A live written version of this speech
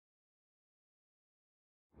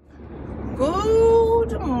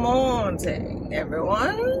Good morning,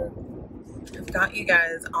 everyone. I've got you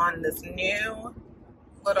guys on this new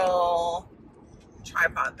little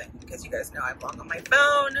tripod thing because you guys know I vlog on my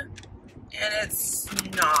phone and it's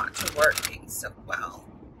not working so well,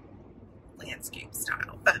 landscape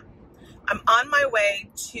style. But I'm on my way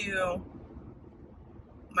to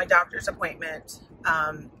my doctor's appointment.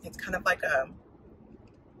 It's kind of like a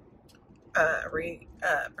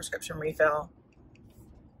prescription refill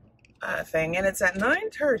thing, and it's at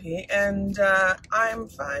 9:30, and I'm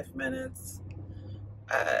 5 minutes.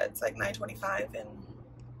 It's like 9:25, and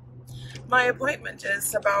my appointment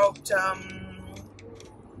is about 10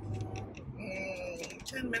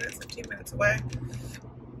 minutes, 15 minutes away.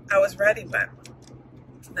 I was ready, but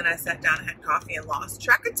then I sat down and had coffee and lost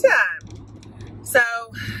track of time. So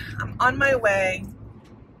I'm on my way,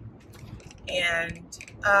 and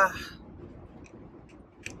I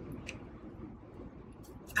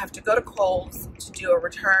have to go to Kohl's to do a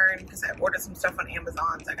return because I ordered some stuff on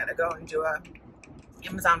Amazon, so I got to go and do a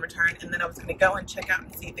Amazon return. And then I was going to go and check out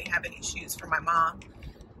and see if they have any shoes for my mom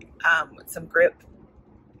with some grip.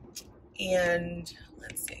 And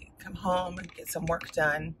let's see, come home and get some work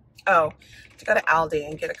done. Oh, to go to Aldi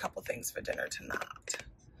and get a couple things for dinner tonight.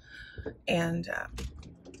 And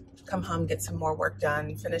come home, get some more work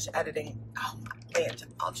done, finish editing. Oh man,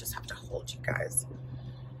 I'll just have to hold you guys.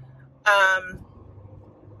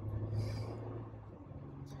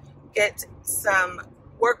 Get some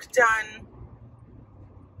work done.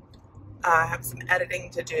 Have some editing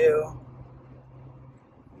to do.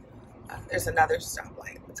 There's another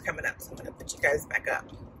stoplight that's coming up, so I'm gonna put you guys back up.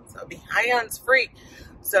 So be hands-free,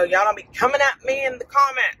 so y'all don't be coming at me in the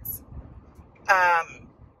comments.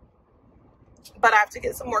 But I have to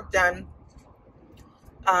get some work done.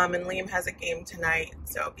 And Liam has a game tonight,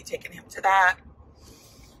 so I'll be taking him to that.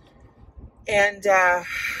 And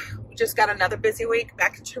we just got another busy week,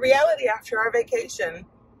 back into reality after our vacation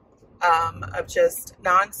of just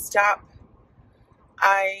nonstop.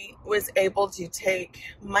 I was able to take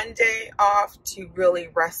Monday off to really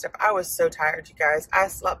rest up. I was so tired, you guys. I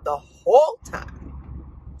slept the whole time,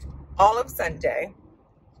 all of Sunday.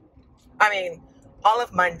 I mean, all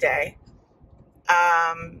of Monday.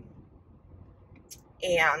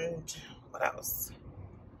 And what else?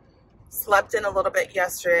 Slept in a little bit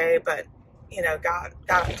yesterday, but you know, got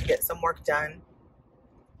to get some work done.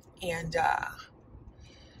 And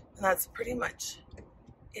that's pretty much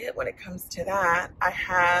it when it comes to that. I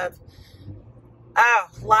have,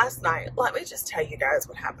 last night, let me just tell you guys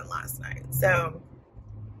what happened last night. So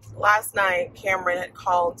last night, Cameron had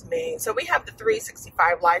called me. So we have the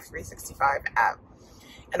 365 Live 365 app,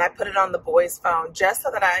 and I put it on the boys' phone just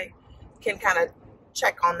so that I can kind of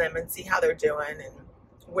check on them and see how they're doing and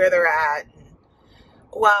where they're at.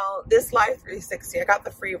 Well, this Live 360, I got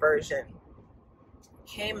the free version,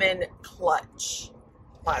 came in clutch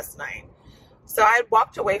last night. So I had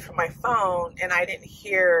walked away from my phone and I didn't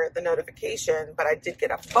hear the notification, but I did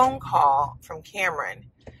get a phone call from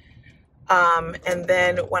Cameron. And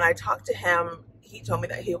then when I talked to him, he told me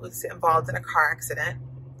that he was involved in a car accident.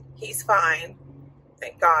 He's fine,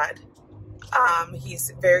 thank God.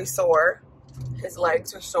 He's very sore. His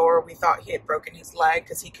legs are sore. We thought he had broken his leg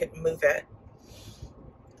because he couldn't move it.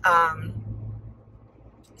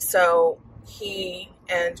 So he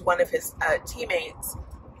and one of his teammates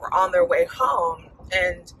were on their way home,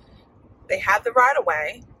 and they had the right of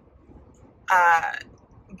way,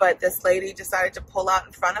 but this lady decided to pull out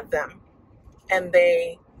in front of them, and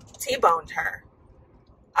they T-boned her,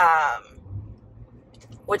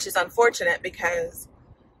 which is unfortunate because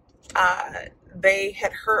they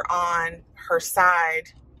had her on her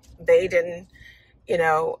side. They didn't, you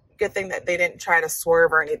know, good thing that they didn't try to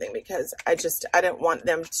swerve or anything, because I didn't want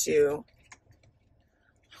them to,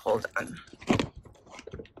 hold on.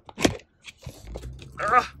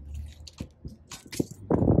 Ugh.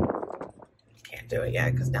 Can't do it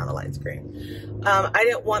yet because now the light's green. I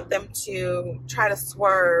didn't want them to try to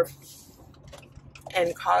swerve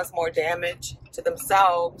and cause more damage to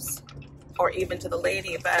themselves or even to the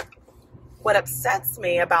lady. But what upsets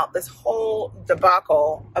me about this whole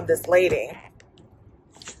debacle of this lady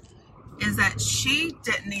is that she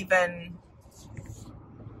didn't even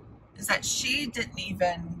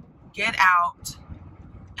get out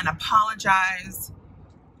and apologize,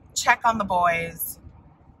 check on the boys.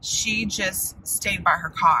 She just stayed by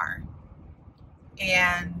her car.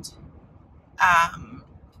 And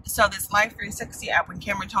so this Life 360 app, when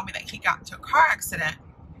Cameron told me that he got into a car accident,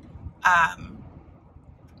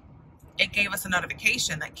 it gave us a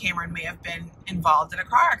notification that Cameron may have been involved in a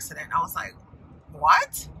car accident. I was like,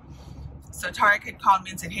 what? So Tarek had called me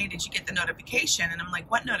and said, hey, did you get the notification? And I'm like,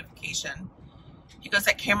 what notification? He goes,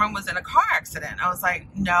 that Cameron was in a car accident. I was like,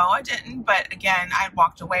 no, I didn't. But again, I had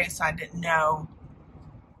walked away, so I didn't know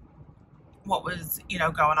what was, you know,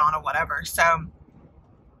 going on or whatever. So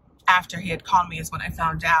after he had called me is when I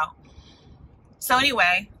found out. So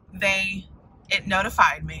anyway, it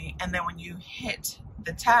notified me. And then when you hit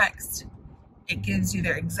the text, it gives you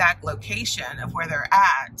their exact location of where they're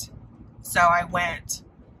at. So I went,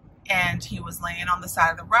 and he was laying on the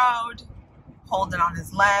side of the road, holding on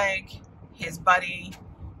his leg. His buddy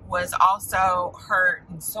was also hurt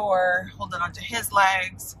and sore, holding onto his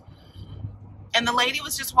legs. And the lady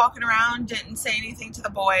was just walking around, didn't say anything to the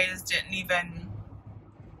boys, didn't even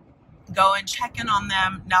go and check in on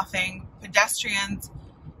them, nothing. Pedestrians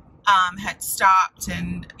had stopped,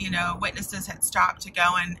 and, you know, witnesses had stopped to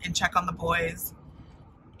go and check on the boys.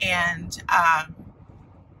 And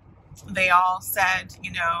they all said,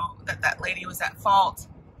 you know, that lady was at fault.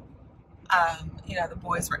 You know, the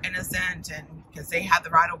boys were innocent, and because they had the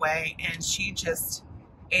right of way, and she just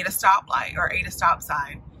ate a stoplight or ate a stop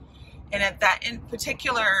sign. And at that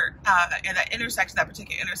particular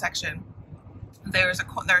intersection, there's a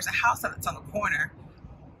house that's on the corner,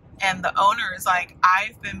 and the owner is like,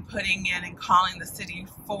 I've been putting in and calling the city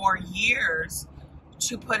for years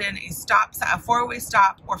to put in a stop sign, a four-way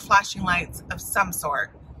stop or flashing lights of some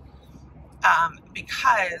sort,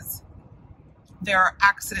 because there are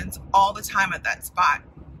accidents all the time at that spot.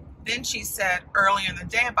 Then she said earlier in the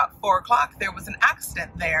day, about 4 o'clock, there was an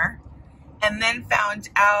accident there, and then found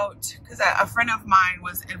out, because a friend of mine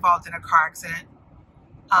was involved in a car accident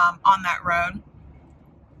on that road,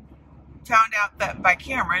 found out that by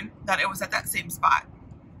Cameron that it was at that same spot.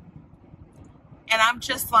 And I'm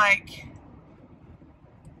just like,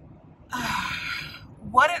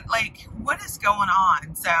 what is going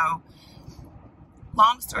on? So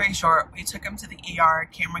long story short, we took him to the ER.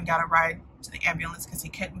 Cameron got a ride to the ambulance because he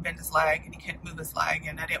couldn't bend his leg and he couldn't move his leg,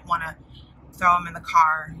 and I didn't want to throw him in the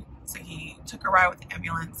car. So he took a ride with the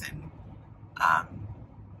ambulance, and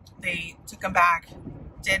they took him back,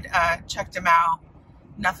 checked him out.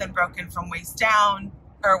 Nothing broken from waist down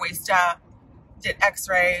or waist up. Did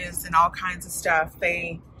x-rays and all kinds of stuff.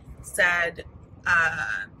 They said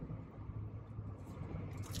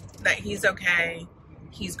that he's okay.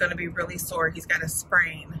 He's going to be really sore. He's got a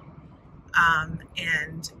sprain.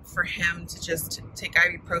 And for him to just take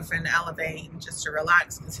ibuprofen, Elevate, just to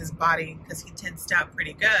relax, because his body, because he tensed up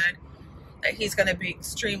pretty good, that he's going to be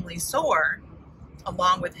extremely sore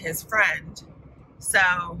along with his friend. So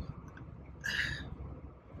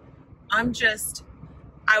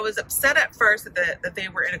I was upset at first that they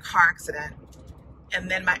were in a car accident.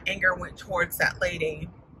 And then my anger went towards that lady.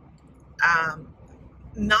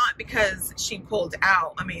 Not because she pulled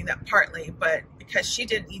out, I mean, that partly, but because she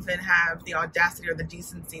didn't even have the audacity or the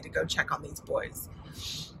decency to go check on these boys.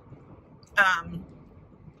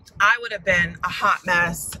 I would have been a hot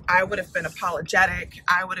mess. I would have been apologetic.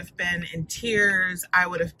 I would have been in tears. I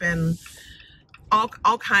would have been all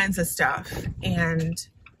kinds of stuff. And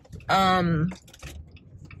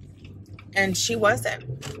she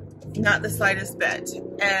wasn't, not the slightest bit.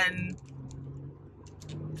 And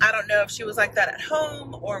I don't know if she was like that at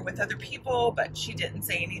home or with other people, but she didn't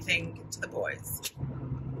say anything to the boys.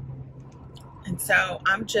 And so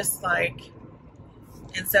I'm just like,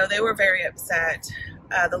 and so they were very upset.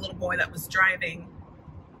 The little boy that was driving,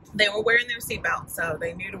 they were wearing their seatbelts, so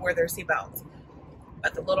they knew to wear their seatbelts.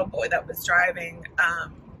 But the little boy that was driving,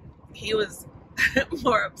 he was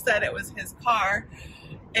more upset it was his car,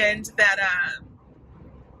 and that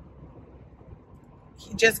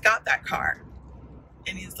he just got that car.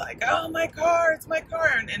 And he's like, oh, my car, it's my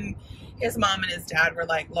car. And his mom and his dad were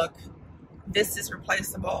like, look, this is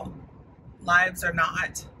replaceable. Lives are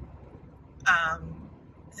not.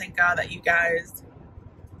 Thank God that you guys,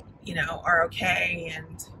 you know, are okay.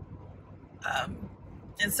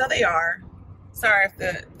 And so they are. Sorry if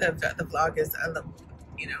the vlog is a little,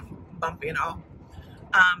 you know, bumpy and all.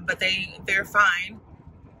 But they're fine.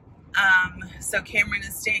 So Cameron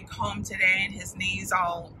is staying home today, and his knees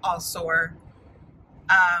all sore.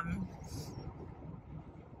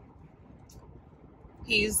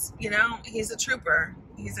 He's, you know, he's a trooper.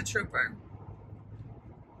 He's a trooper.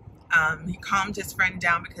 He calmed his friend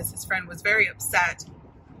down because his friend was very upset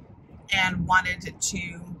and wanted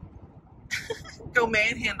to go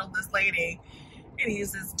manhandle this lady. And he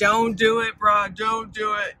says, don't do it, bro. Don't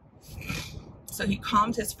do it. So he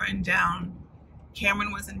calmed his friend down.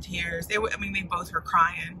 Cameron was in tears. They both were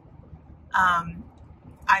crying.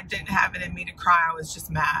 I didn't have it in me to cry. I was just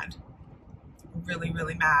mad. Really,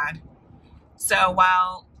 really mad. So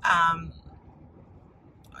while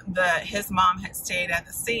his mom had stayed at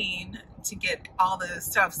the scene to get all the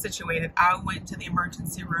stuff situated. I went to the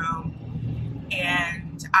emergency room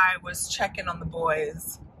and I was checking on the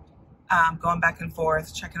boys, going back and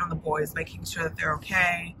forth, checking on the boys, making sure that they're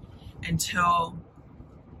okay, until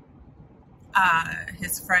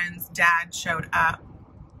his friend's dad showed up.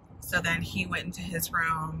 So then he went into his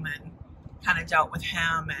room and kind of dealt with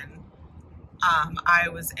him, and I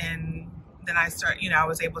was in, then I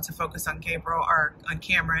was able to focus on on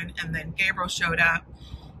Cameron, and then Gabriel showed up.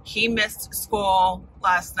 He missed school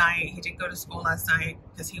last night. He didn't go to school last night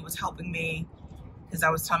because he was helping me, because I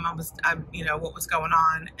was telling him what was going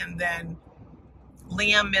on. And then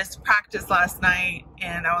Liam missed practice last night,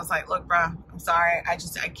 and I was like, look, bro, I'm sorry. I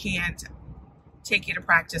can't take you to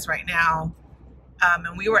practice right now.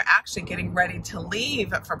 And we were actually getting ready to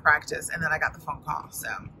leave for practice, and then I got the phone call. So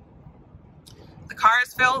the car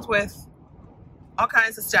is filled with all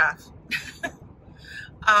kinds of stuff,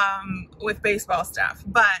 with baseball stuff,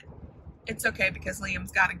 but it's okay because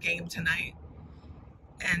Liam's got a game tonight.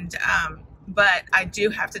 And, but I do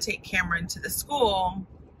have to take Cameron to the school,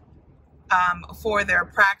 for their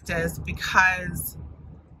practice because,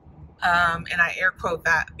 and I air quote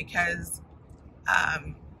that, because,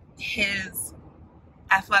 his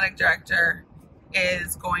athletic director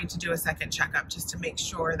is going to do a second checkup just to make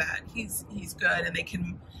sure that he's good, and they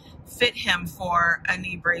can fit him for a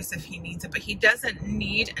knee brace if he needs it. But he doesn't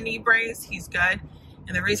need a knee brace. He's good.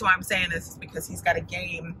 And the reason why I'm saying this is because he's got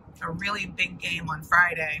a really big game on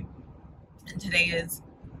Friday, and today is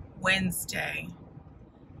Wednesday.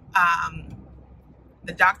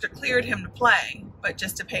 The doctor cleared him to play, but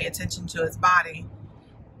just to pay attention to his body.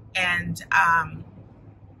 And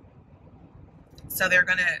so they're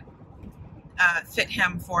going to fit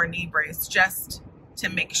him for a knee brace just to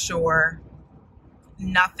make sure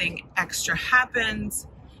nothing extra happens.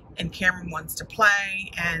 And Cameron wants to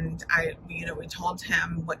play, and we told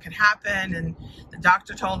him what could happen, and the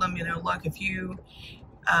doctor told him, look, if you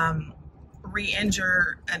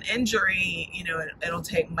re-injure an injury, it'll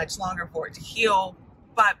take much longer for it to heal,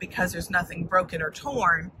 but because there's nothing broken or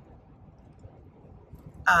torn,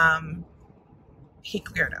 he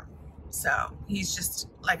cleared him. So he's just,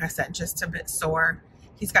 like I said, just a bit sore.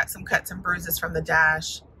 He's got some cuts and bruises from the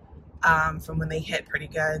dash, from when they hit pretty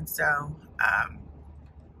good. So,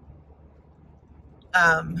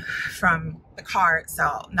 from the car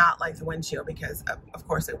itself, not like the windshield, because of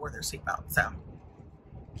course they wore their seatbelt. So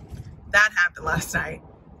that happened last night.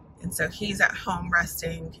 And so he's at home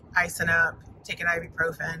resting, icing up, taking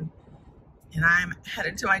ibuprofen, and I'm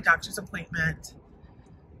headed to my doctor's appointment.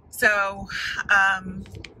 So,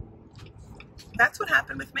 that's what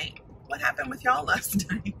happened with me. What happened with y'all last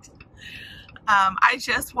night? I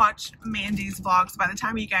just watched Mandy's vlogs. By the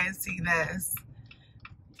time you guys see this,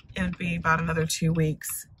 it would be about another 2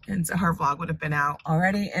 weeks. And so her vlog would have been out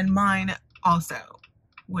already, and mine also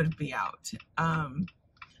would be out.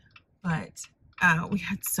 But we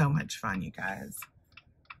had so much fun, you guys.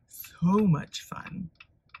 So much fun.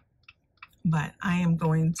 But I'm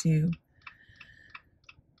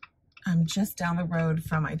just down the road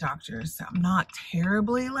from my doctor's, so I'm not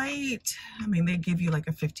terribly late. I mean, they give you like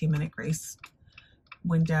a 15-minute grace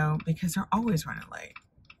window because they're always running late.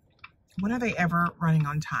 When are they ever running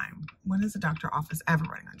on time? When is the doctor office ever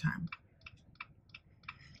running on time?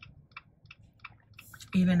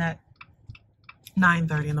 Even at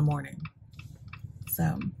 9:30 in the morning.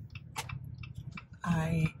 So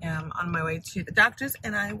I am on my way to the doctor's,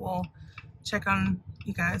 and I will check on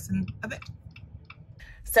you guys in a bit.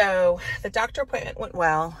 So the doctor appointment went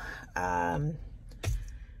well.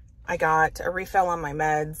 I got a refill on my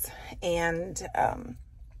meds, and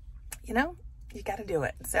you got to do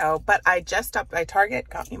it. So, but I just stopped by Target,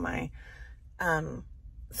 got me my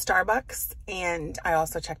Starbucks, and I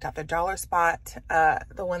also checked out the dollar spot,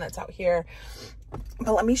 the one that's out here.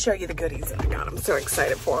 But let me show you the goodies that I got. I'm so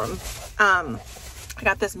excited for them. I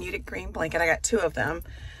got this muted green blanket. I got 2 of them.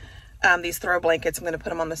 These throw blankets, I'm going to put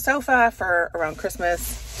them on the sofa for around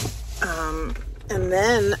Christmas. And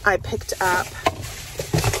then I picked up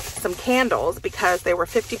some candles because they were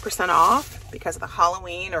 50% off because of the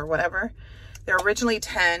Halloween or whatever. They're originally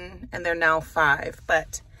 10 and they're now 5,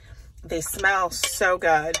 but they smell so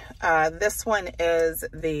good. This one is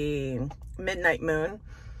the Midnight Moon.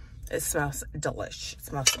 It smells delish. It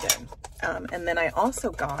smells good. And then I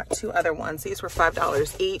also got 2 other ones. These were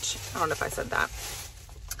 $5 each. I don't know if I said that.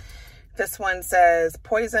 This one says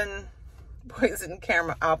poison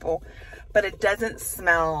caramel apple, but it doesn't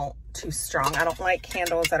smell too strong. I don't like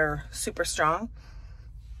candles that are super strong.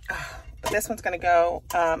 But this one's going to go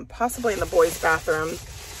possibly in the boys' bathroom.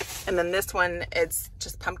 And then this one, it's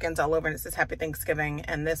just pumpkins all over and it says Happy Thanksgiving.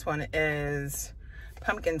 And this one is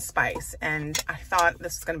pumpkin spice. And I thought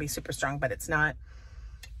this was going to be super strong, but it's not.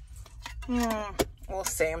 We'll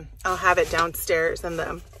see. I'll have it downstairs in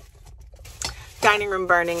the dining room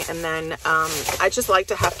burning. And then I just like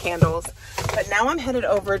to have candles. But now I'm headed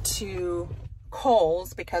over to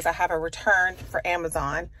Kohl's because I have a return for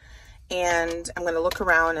Amazon. And I'm going to look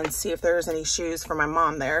around and see if there's any shoes for my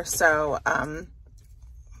mom there. So,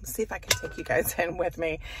 see if I can take you guys in with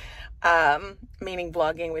me, meaning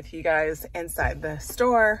vlogging with you guys inside the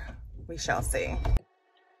store. We shall see.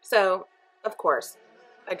 So, of course,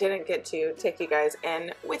 I didn't get to take you guys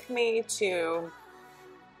in with me to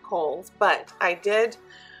Kohl's, but I did,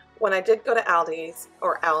 when I did go to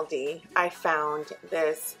Aldi, I found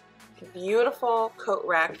this beautiful coat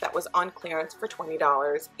rack that was on clearance for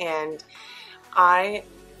 $20, and I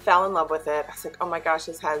fell in love with it. I was like, oh my gosh,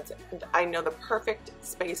 I know the perfect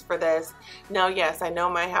space for this. Now, yes, I know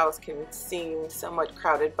my house can seem somewhat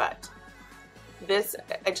crowded, but this,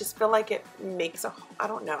 I just feel like it makes I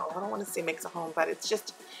don't want to say makes a home, but it's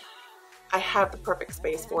just, I have the perfect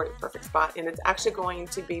space for it, perfect spot, and it's actually going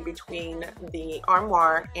to be between the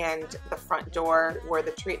armoire and the front door where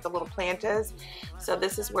the little plant is. So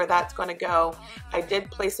this is where that's going to go. I did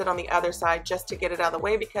place it on the other side just to get it out of the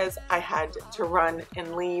way because I had to run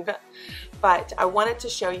and leave. But I wanted to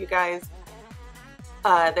show you guys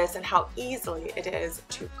this and how easily it is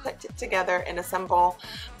to put it together and assemble.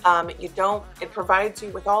 It provides you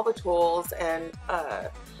with all the tools and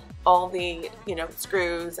all the,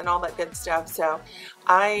 screws and all that good stuff. So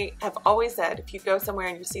I have always said, if you go somewhere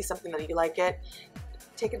and you see something that you like it,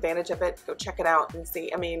 take advantage of it, go check it out and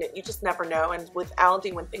see. I mean, you just never know. And with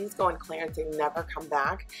Aldi, when things go on clearance, they never come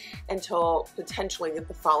back until potentially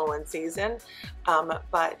the following season.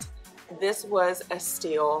 But this was a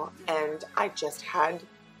steal and I just had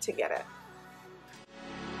to get it.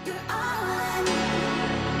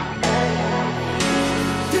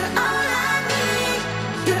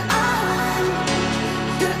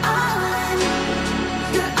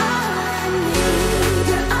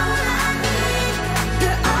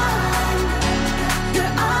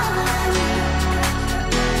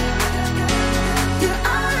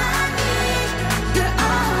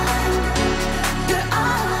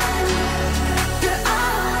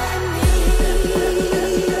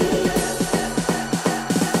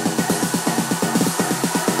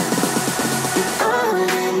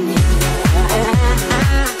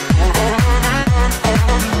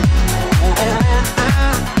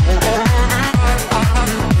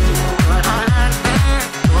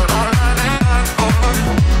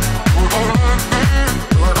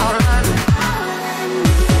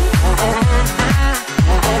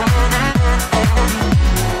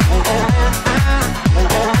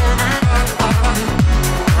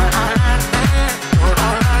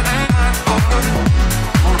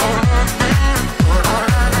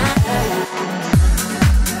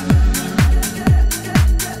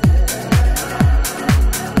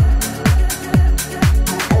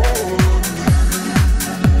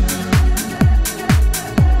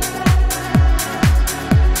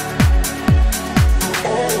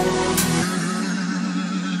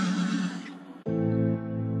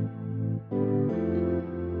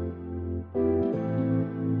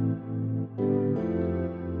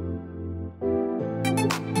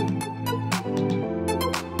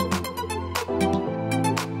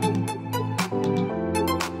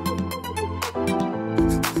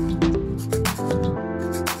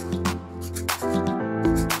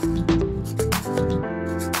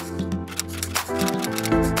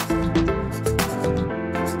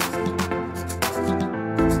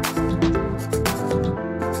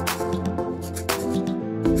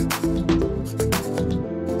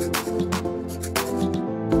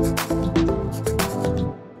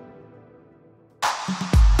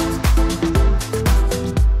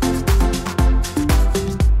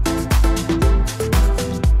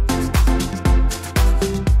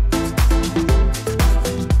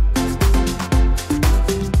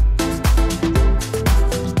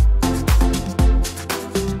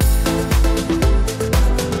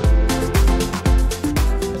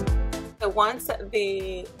 Once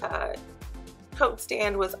the coat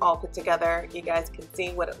stand was all put together, you guys can see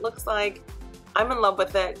what it looks like. I'm in love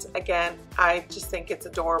with it. Again, I just think it's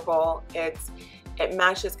adorable. It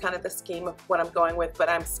matches kind of the scheme of what I'm going with, but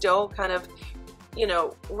I'm still kind of,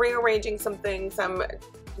 rearranging some things. I'm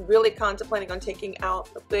really contemplating on taking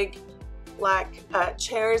out the big black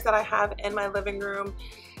chairs that I have in my living room.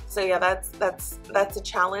 So yeah, that's a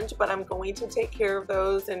challenge, but I'm going to take care of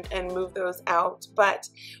those and move those out. But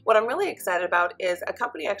what I'm really excited about is a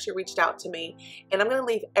company actually reached out to me, and I'm going to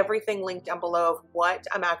leave everything linked down below of what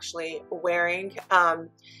I'm actually wearing.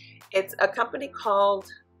 It's a company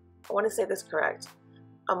called, I want to say this correct,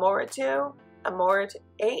 Amoretu,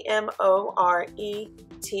 A-M-O-R-E-T-U.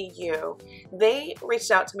 They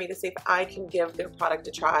reached out to me to see if I can give their product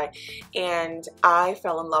a try, and I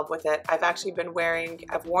fell in love with it. I've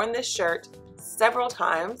worn this shirt several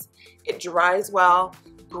times. It dries well,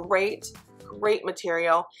 great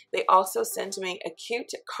material. They also sent me a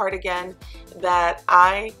cute cardigan that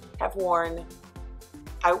I have worn,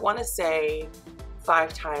 I want to say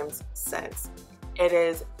 5 times since. It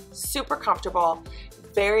is super comfortable.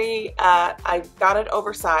 I got it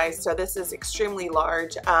oversized, so this is extremely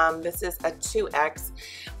large. This is a 2X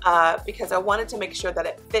because I wanted to make sure that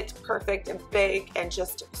it fit perfect and big and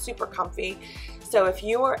just super comfy. So if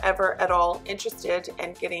you are ever at all interested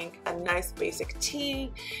in getting a nice basic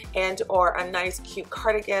tee and or a nice cute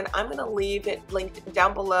cardigan, I'm going to leave it linked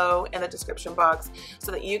down below in the description box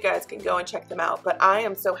so that you guys can go and check them out. But I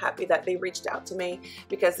am so happy that they reached out to me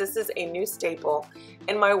because this is a new staple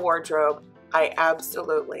in my wardrobe. I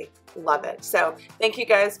absolutely love it. So thank you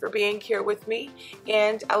guys for being here with me,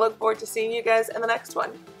 and I look forward to seeing you guys in the next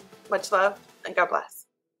one. Much love and God bless.